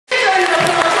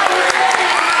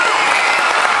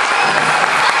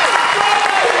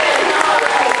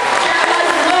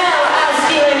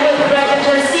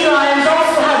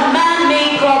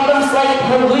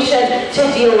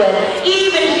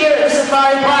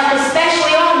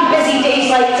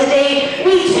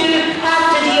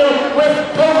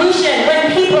pollution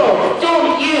when people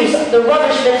don't use the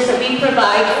rubbish bins that we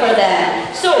provide for them.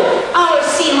 So, our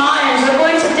Sea Lions are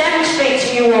going to demonstrate to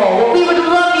you all what we would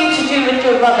love you to do with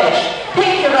your rubbish.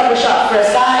 Pick your rubbish up for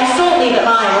us, guys. Don't leave it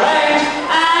lying around.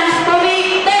 And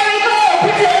Bobby, there we go.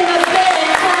 Put it in the bin.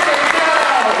 Perfect,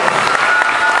 girls.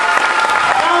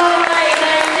 Alright,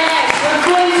 now next, we're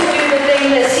going to do the thing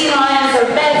that Sea Lions are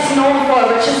best known for,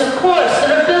 which is, of course,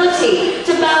 their ability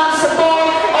to balance a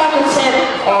ball on the tip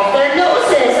of their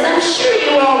noses. And I'm sure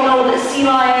you all know that Sea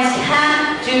Lions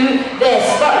can do this,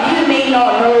 but you may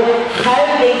not know how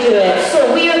they do it.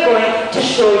 So we are going to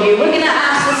show you. We're going to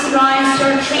ask the Sea Lions to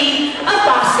retrieve a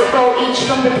basketball each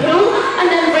from the pool and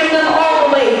then bring them all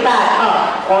the way back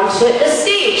up onto the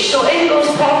stage. So in goes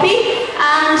Poppy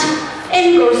and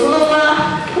in goes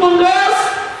Lola. Come on, girls.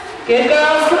 Good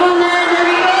girls. Come on then. There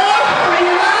we go. Bring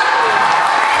them up.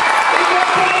 Good girl,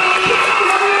 Poppy. Come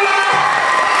on, Lola.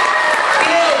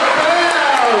 Good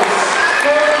girls.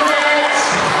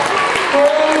 Hold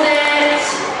it. Hold it.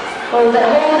 Hold it.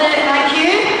 Hold it. Thank you.